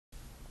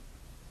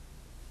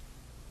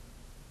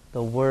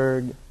the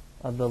word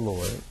of the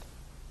Lord.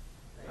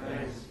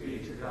 Thanks be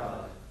to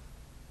God.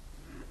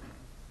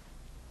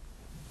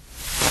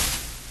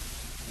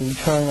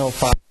 Eternal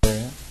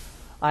Father,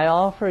 I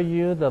offer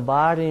you the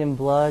body and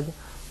blood,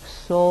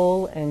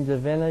 soul and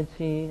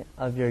divinity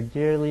of your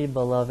dearly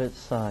beloved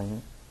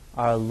Son,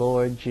 our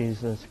Lord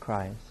Jesus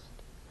Christ,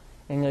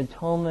 in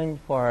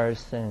atonement for our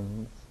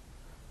sins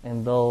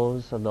and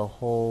those of the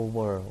whole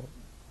world.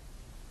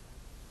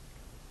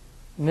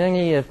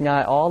 Many, if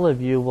not all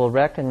of you, will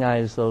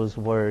recognize those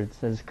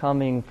words as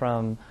coming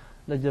from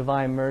the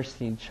Divine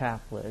Mercy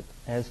Chaplet,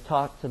 as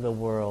taught to the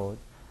world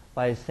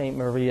by St.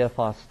 Maria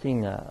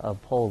Faustina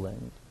of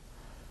Poland.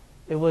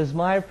 It was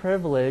my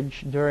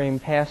privilege during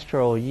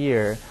pastoral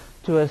year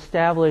to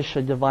establish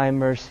a Divine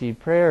Mercy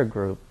prayer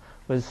group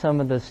with some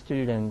of the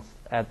students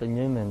at the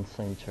Newman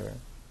Center.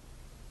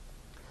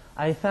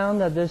 I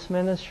found that this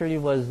ministry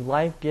was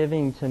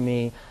life-giving to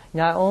me,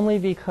 not only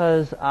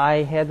because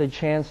I had the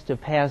chance to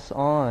pass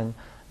on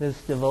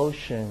this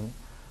devotion,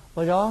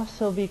 but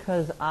also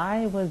because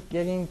I was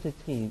getting to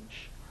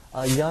teach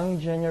a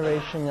young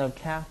generation of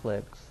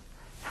Catholics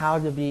how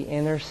to be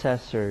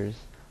intercessors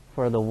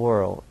for the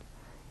world.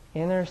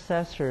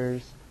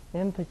 Intercessors,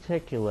 in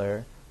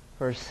particular,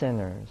 for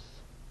sinners.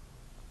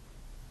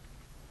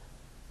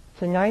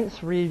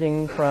 Tonight's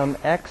reading from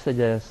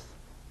Exodus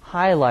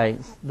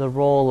highlights the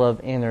role of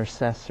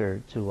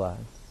intercessor to us.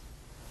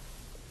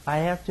 I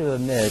have to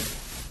admit,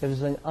 it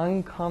was an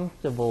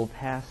uncomfortable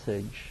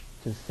passage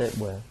to sit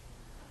with.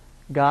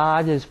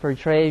 God is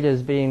portrayed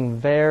as being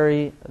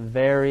very,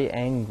 very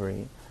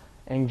angry,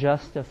 and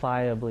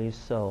justifiably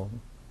so.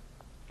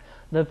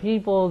 The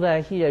people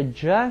that he had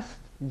just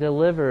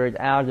delivered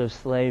out of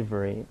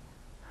slavery,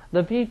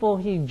 the people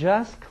he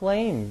just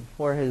claimed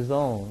for his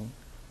own,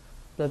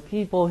 the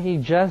people he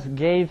just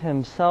gave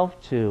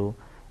himself to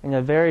in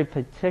a very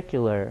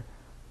particular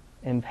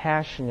and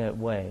passionate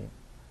way,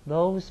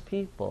 those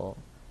people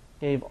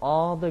gave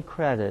all the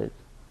credit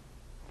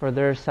for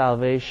their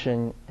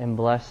salvation and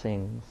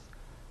blessings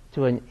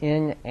to an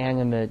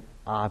inanimate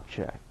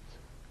object,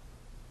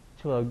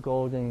 to a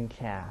golden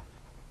calf.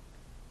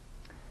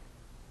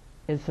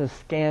 It's a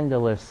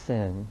scandalous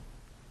sin.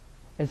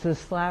 It's a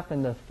slap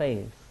in the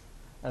face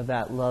of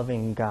that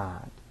loving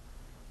God.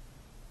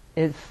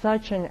 It's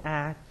such an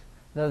act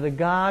that the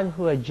God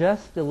who had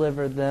just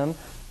delivered them,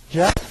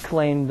 just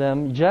claimed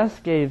them,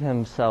 just gave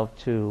himself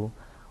to,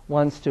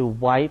 wants to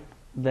wipe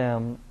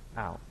them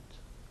out.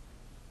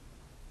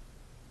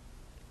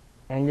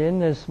 And in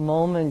this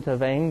moment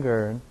of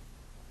anger,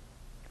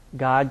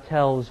 God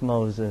tells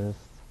Moses,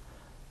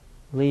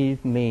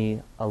 "Leave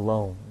me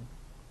alone."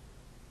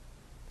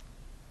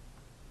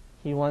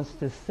 He wants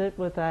to sit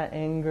with that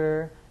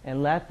anger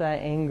and let that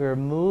anger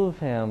move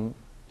him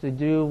to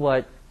do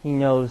what he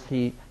knows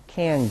he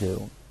can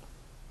do: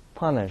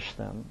 punish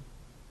them,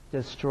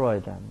 destroy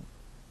them.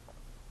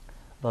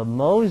 But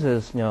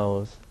Moses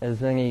knows,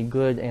 as any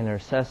good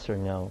intercessor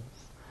knows,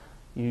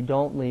 you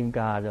don't leave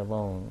God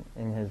alone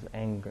in his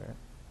anger.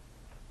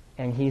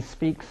 And he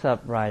speaks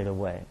up right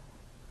away.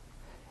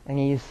 And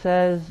he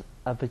says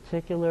a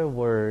particular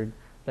word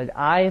that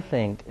I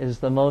think is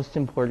the most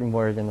important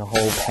word in the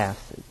whole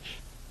passage.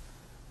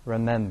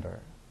 Remember.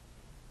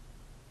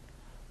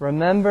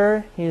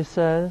 Remember, he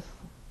says,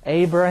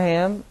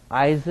 Abraham,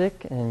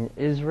 Isaac, and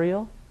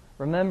Israel.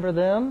 Remember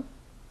them?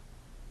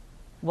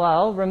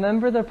 Well,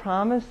 remember the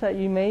promise that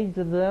you made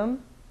to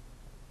them?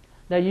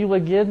 That you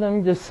would give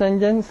them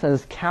descendants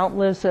as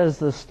countless as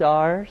the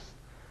stars,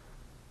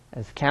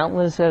 as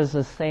countless as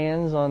the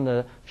sands on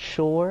the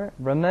shore.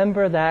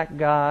 Remember that,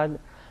 God.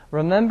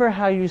 Remember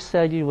how you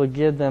said you would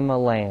give them a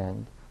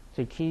land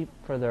to keep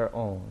for their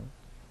own.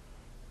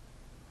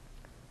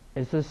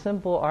 It's a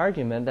simple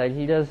argument that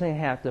he doesn't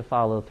have to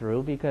follow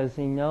through because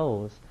he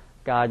knows,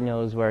 God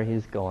knows where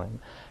he's going.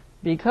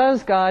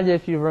 Because, God,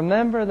 if you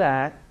remember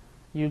that,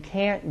 you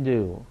can't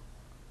do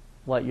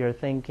what you're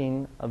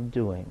thinking of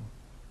doing.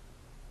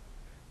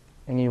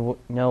 And you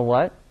know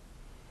what?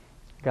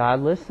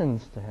 God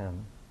listens to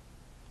him.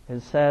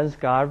 It says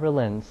God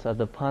relents of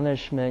the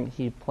punishment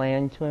he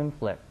planned to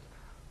inflict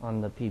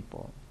on the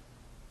people.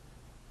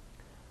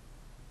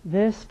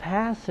 This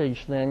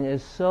passage, then,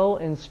 is so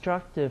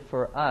instructive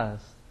for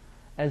us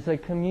as a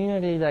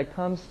community that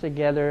comes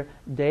together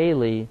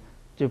daily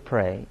to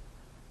pray.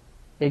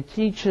 It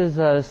teaches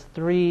us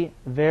three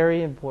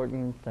very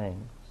important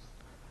things.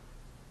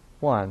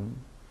 One,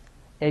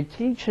 it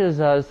teaches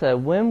us that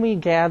when we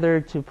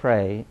gather to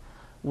pray,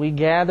 we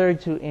gather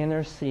to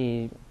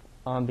intercede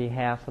on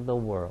behalf of the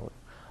world.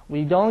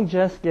 We don't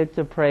just get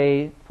to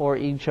pray for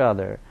each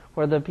other,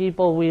 for the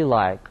people we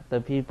like,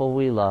 the people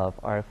we love,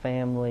 our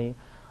family,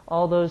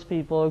 all those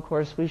people, of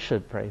course, we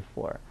should pray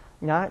for.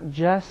 Not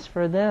just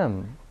for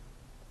them.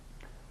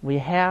 We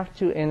have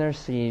to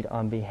intercede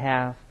on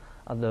behalf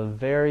of the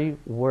very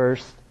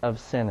worst of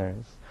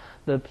sinners.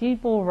 The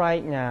people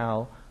right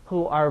now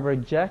who are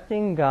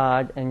rejecting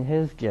God and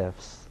his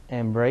gifts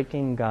and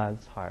breaking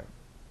God's heart.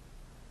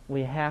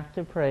 We have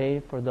to pray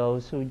for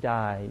those who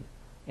died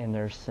in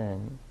their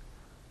sin,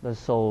 the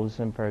souls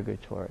in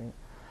purgatory.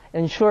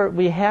 In short,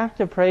 we have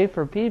to pray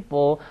for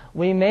people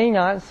we may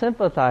not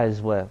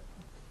sympathize with,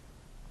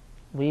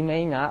 we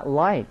may not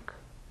like,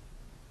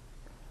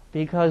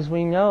 because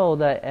we know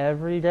that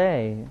every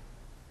day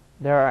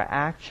there are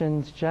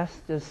actions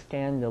just as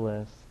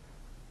scandalous,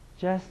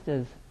 just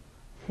as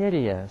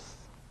hideous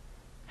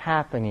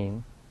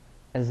happening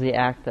as the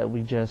act that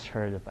we just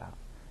heard about.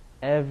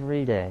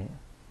 Every day.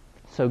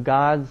 So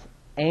God's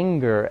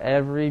anger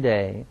every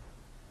day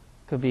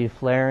could be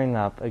flaring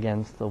up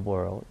against the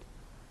world.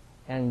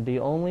 And the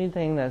only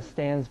thing that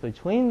stands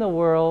between the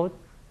world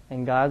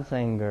and God's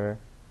anger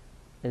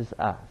is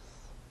us.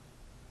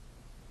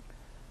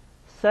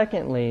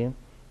 Secondly,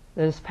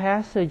 this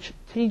passage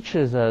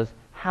teaches us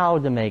how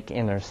to make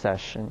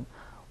intercession.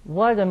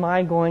 What am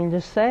I going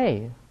to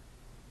say?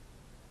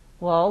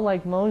 Well,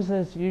 like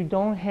Moses, you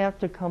don't have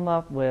to come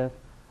up with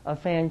a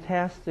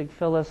fantastic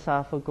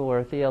philosophical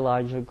or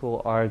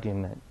theological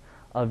argument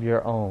of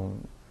your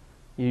own.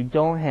 You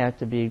don't have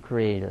to be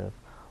creative.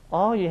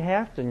 All you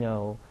have to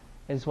know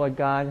is what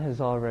God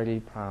has already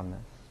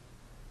promised.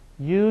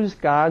 Use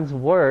God's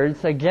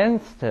words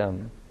against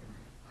Him,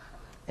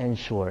 in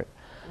short.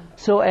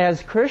 So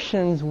as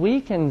Christians, we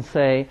can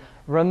say,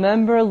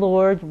 remember,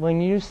 Lord, when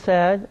you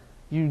said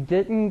you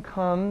didn't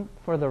come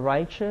for the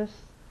righteous,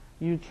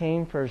 you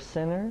came for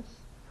sinners.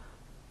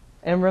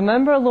 And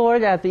remember,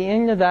 Lord, at the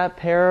end of that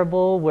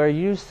parable where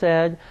you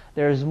said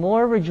there's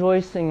more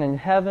rejoicing in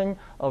heaven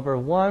over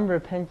one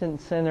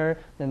repentant sinner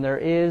than there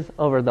is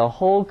over the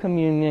whole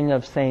communion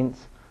of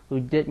saints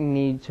who didn't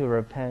need to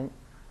repent.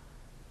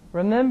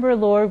 Remember,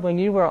 Lord, when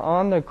you were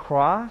on the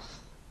cross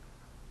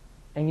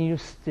and you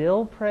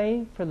still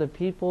prayed for the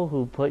people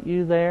who put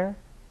you there?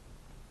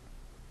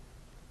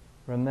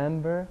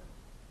 Remember?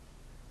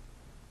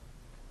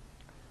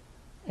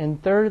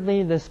 And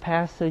thirdly, this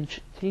passage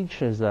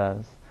teaches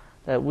us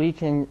that we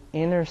can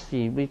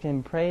intercede, we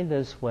can pray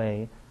this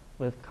way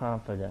with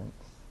confidence,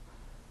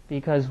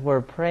 because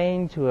we're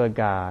praying to a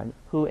God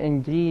who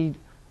indeed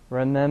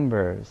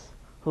remembers,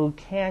 who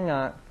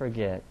cannot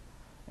forget,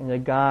 and a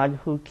God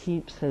who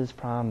keeps His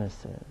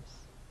promises.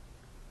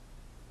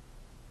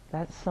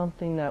 That's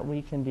something that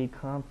we can be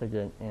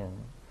confident in.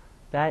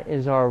 That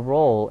is our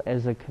role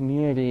as a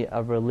community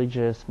of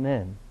religious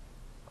men.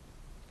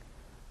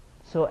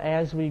 So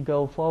as we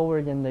go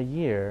forward in the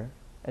year,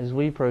 as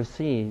we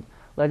proceed,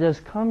 let us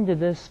come to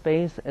this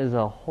space as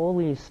a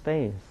holy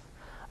space,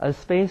 a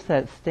space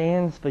that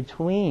stands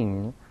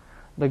between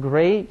the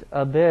great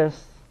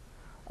abyss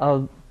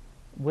of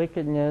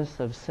wickedness,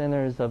 of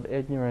sinners, of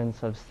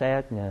ignorance, of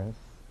sadness,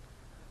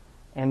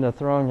 and the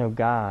throne of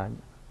God,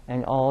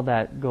 and all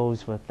that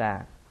goes with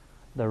that,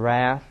 the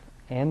wrath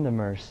and the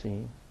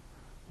mercy.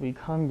 We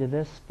come to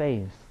this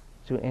space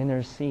to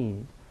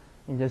intercede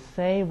and to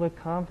say with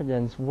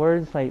confidence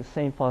words like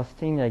St.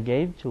 Faustina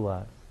gave to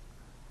us.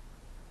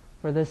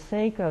 For the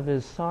sake of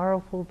His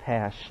sorrowful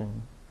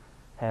passion,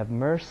 have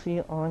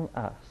mercy on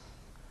us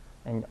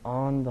and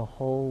on the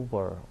whole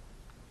world.